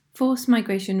Forced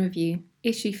Migration Review,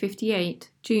 Issue 58,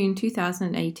 June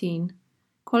 2018.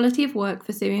 Quality of Work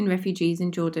for Syrian Refugees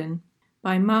in Jordan,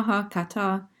 by Maha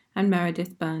Qatar and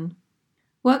Meredith Byrne.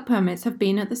 Work permits have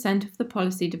been at the centre of the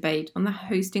policy debate on the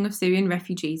hosting of Syrian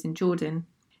refugees in Jordan.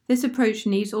 This approach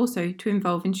needs also to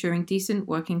involve ensuring decent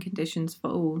working conditions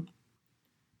for all.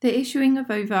 The issuing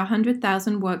of over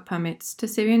 100,000 work permits to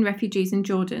Syrian refugees in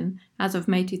Jordan as of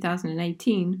May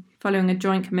 2018, following a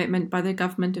joint commitment by the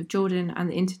government of Jordan and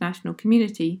the international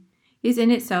community, is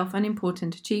in itself an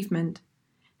important achievement.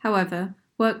 However,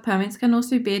 work permits can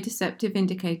also be a deceptive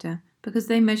indicator because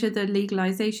they measure the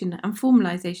legalization and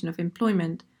formalization of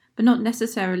employment, but not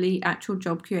necessarily actual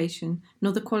job creation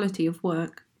nor the quality of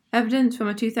work. Evidence from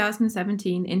a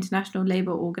 2017 International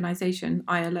Labour Organization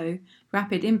 (ILO)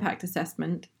 Rapid Impact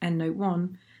Assessment (EndNote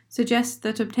 1) suggests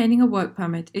that obtaining a work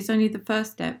permit is only the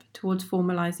first step towards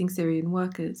formalizing Syrian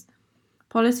workers.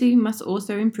 Policy must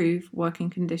also improve working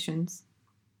conditions,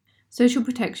 social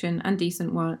protection and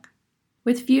decent work.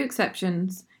 With few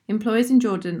exceptions, employers in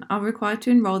Jordan are required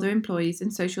to enrol their employees in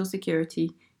Social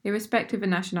Security, irrespective of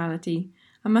nationality,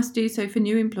 and must do so for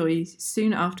new employees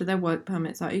soon after their work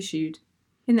permits are issued.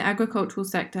 In the agricultural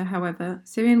sector, however,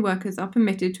 Syrian workers are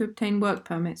permitted to obtain work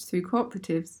permits through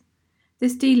cooperatives.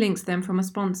 This delinks them from a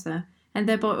sponsor and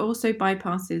thereby also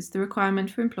bypasses the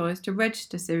requirement for employers to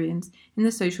register Syrians in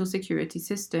the social security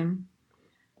system.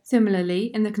 Similarly,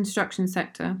 in the construction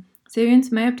sector,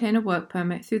 Syrians may obtain a work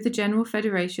permit through the General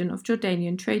Federation of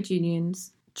Jordanian Trade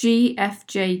Unions,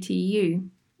 GFJTU.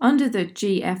 Under the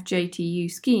GFJTU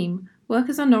scheme,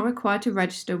 workers are not required to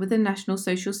register with the National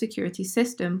Social Security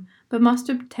System, but must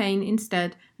obtain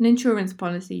instead an insurance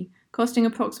policy costing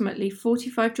approximately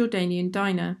 45 Jordanian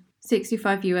dinar,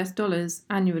 $65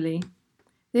 annually.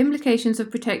 The implications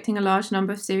of protecting a large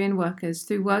number of Syrian workers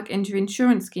through work injury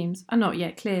insurance schemes are not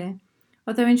yet clear,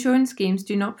 although insurance schemes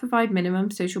do not provide minimum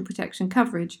social protection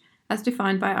coverage as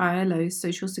defined by ILO's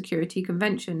Social Security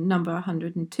Convention No.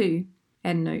 102,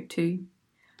 EndNote 2.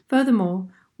 Furthermore,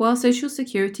 while social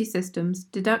security systems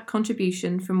deduct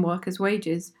contribution from workers'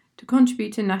 wages to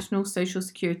contribute to national social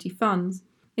security funds,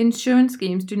 insurance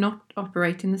schemes do not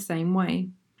operate in the same way.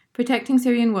 Protecting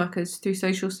Syrian workers through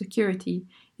social security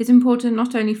is important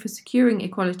not only for securing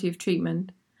equality of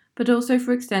treatment, but also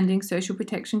for extending social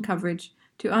protection coverage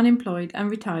to unemployed and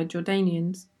retired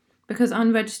Jordanians, because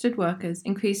unregistered workers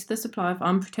increase the supply of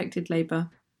unprotected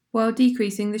labour, while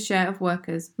decreasing the share of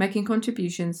workers making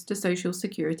contributions to social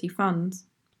security funds.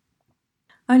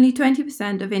 Only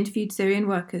 20% of interviewed Syrian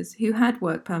workers who had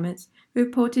work permits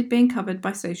reported being covered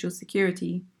by Social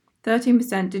Security.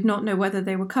 13% did not know whether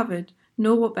they were covered,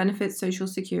 nor what benefits Social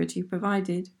Security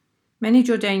provided. Many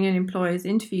Jordanian employers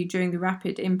interviewed during the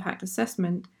Rapid Impact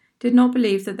Assessment did not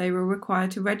believe that they were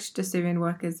required to register Syrian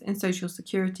workers in Social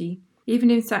Security, even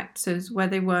in sectors where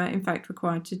they were in fact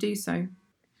required to do so.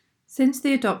 Since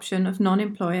the adoption of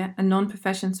non-employer and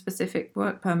non-profession-specific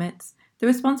work permits, the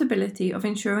responsibility of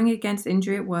ensuring against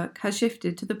injury at work has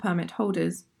shifted to the permit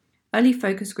holders. Early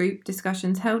focus group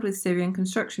discussions held with Syrian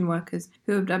construction workers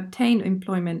who had obtained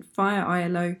employment via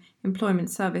ILO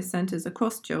employment service centres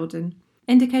across Jordan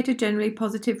indicate a generally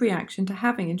positive reaction to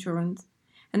having insurance,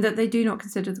 and that they do not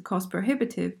consider the cost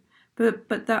prohibitive,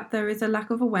 but that there is a lack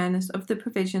of awareness of the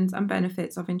provisions and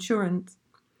benefits of insurance.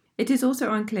 It is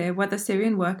also unclear whether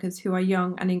Syrian workers who are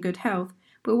young and in good health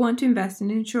will want to invest in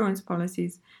insurance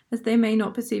policies, as they may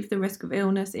not perceive the risk of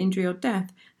illness, injury or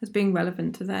death as being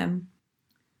relevant to them.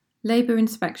 Labour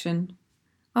inspection.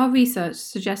 Our research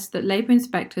suggests that labour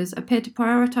inspectors appear to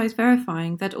prioritise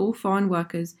verifying that all foreign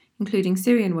workers, including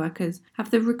Syrian workers,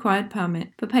 have the required permit,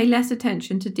 but pay less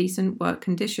attention to decent work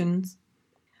conditions.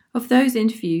 Of those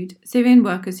interviewed, Syrian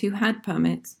workers who had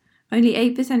permits, only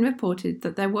 8% reported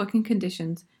that their working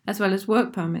conditions, as well as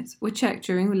work permits, were checked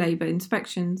during labour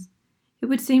inspections. It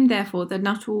would seem, therefore, that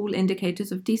not all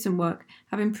indicators of decent work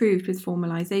have improved with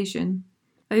formalisation.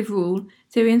 Overall,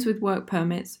 Syrians with work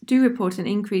permits do report an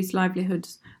increased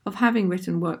livelihoods of having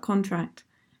written work contract.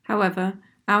 However,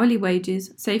 hourly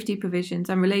wages, safety provisions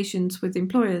and relations with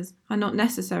employers are not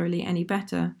necessarily any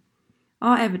better.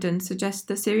 Our evidence suggests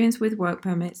that Syrians with work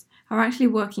permits are actually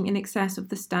working in excess of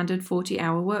the standard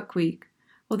 40-hour work week,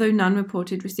 although none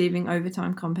reported receiving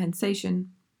overtime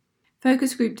compensation.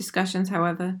 Focus group discussions,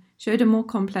 however, showed a more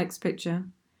complex picture.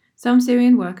 Some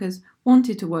Syrian workers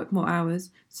wanted to work more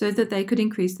hours so that they could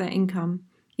increase their income,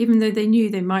 even though they knew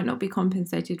they might not be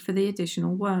compensated for the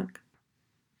additional work.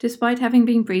 Despite having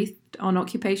been briefed on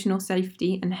occupational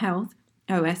safety and health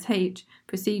 (OSH)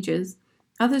 procedures,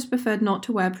 others preferred not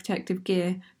to wear protective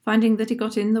gear, finding that it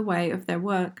got in the way of their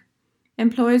work.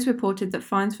 Employers reported that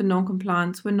fines for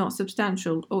non-compliance were not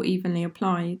substantial or evenly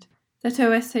applied, that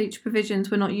OSH provisions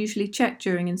were not usually checked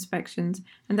during inspections,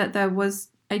 and that there was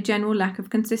a general lack of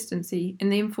consistency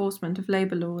in the enforcement of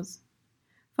labour laws.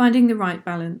 Finding the right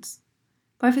balance.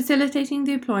 By facilitating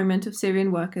the employment of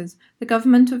Syrian workers, the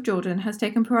government of Jordan has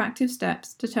taken proactive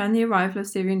steps to turn the arrival of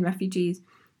Syrian refugees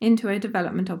into a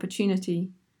development opportunity.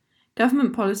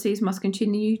 Government policies must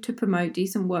continue to promote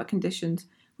decent work conditions,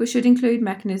 which should include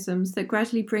mechanisms that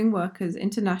gradually bring workers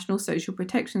into national social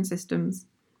protection systems.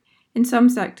 In some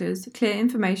sectors, clear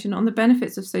information on the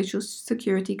benefits of social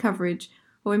security coverage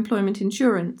or employment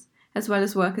insurance, as well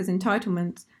as workers'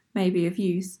 entitlements, may be of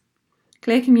use.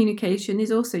 Clear communication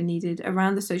is also needed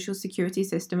around the social security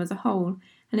system as a whole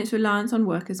and its reliance on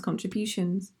workers'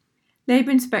 contributions. Labour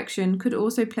inspection could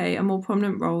also play a more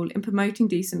prominent role in promoting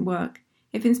decent work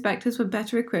if inspectors were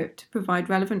better equipped to provide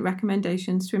relevant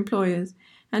recommendations to employers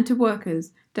and to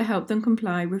workers to help them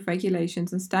comply with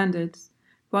regulations and standards,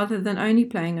 rather than only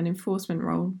playing an enforcement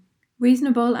role.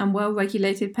 Reasonable and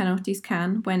well-regulated penalties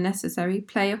can, when necessary,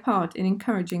 play a part in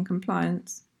encouraging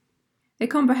compliance. A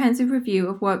comprehensive review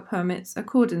of work permits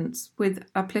accordance with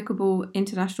applicable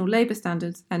international labour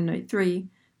standards, Endnote 3,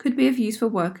 could be of use for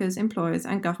workers, employers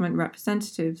and government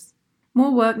representatives.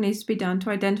 More work needs to be done to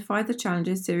identify the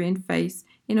challenges Syrians face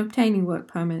in obtaining work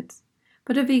permits,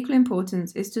 but of equal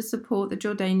importance is to support the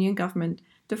Jordanian government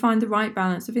to find the right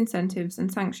balance of incentives and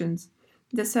sanctions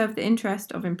that serve the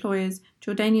interest of employers,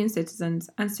 Jordanian citizens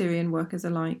and Syrian workers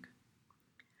alike.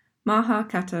 Maha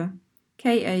Kattaa,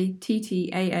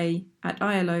 KATTAA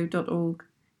 @ILO.org,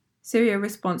 Syria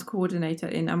Response Coordinator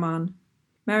in Amman.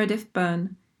 Meredith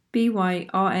Byrne,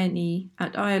 BYRNE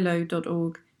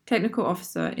 @ILO.org, Technical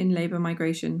Officer in Labour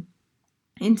Migration.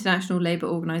 International Labour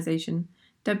Organization,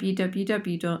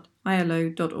 www.ilo.org.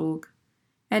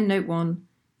 Endnote 1,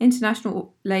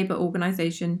 International Labour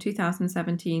Organization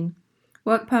 2017,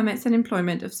 Work Permits and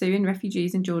Employment of Syrian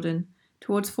Refugees in Jordan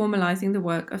towards formalising the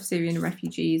work of Syrian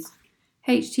refugees.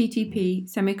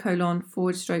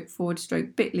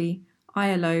 http://bit.ly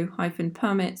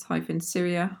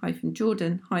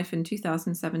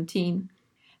ILO-permits-Syria-Jordan-2017.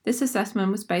 This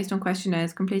assessment was based on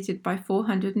questionnaires completed by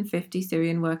 450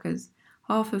 Syrian workers,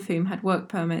 half of whom had work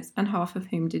permits and half of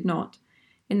whom did not,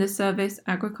 in the service,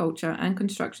 agriculture and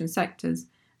construction sectors,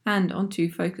 and on 2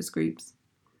 focus groups.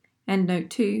 Endnote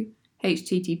 2,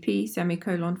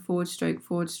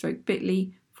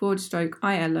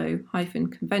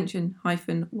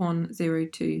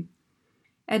 http://bit.ly/ILO-convention-102.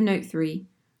 Endnote 3,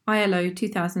 ILO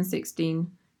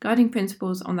 2016, Guiding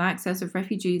Principles on the Access of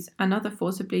Refugees and Other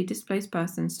Forcibly Displaced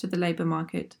Persons to the Labour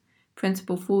Market,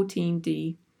 Principle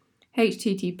 14D,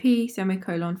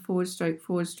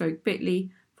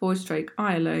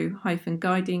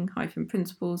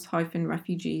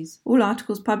 http://bit.ly/ILO-guiding-principles-refugees. All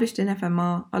articles published in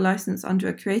FMR are licensed under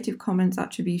a Creative Commons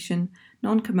Attribution,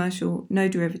 Non-Commercial, No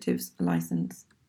Derivatives license.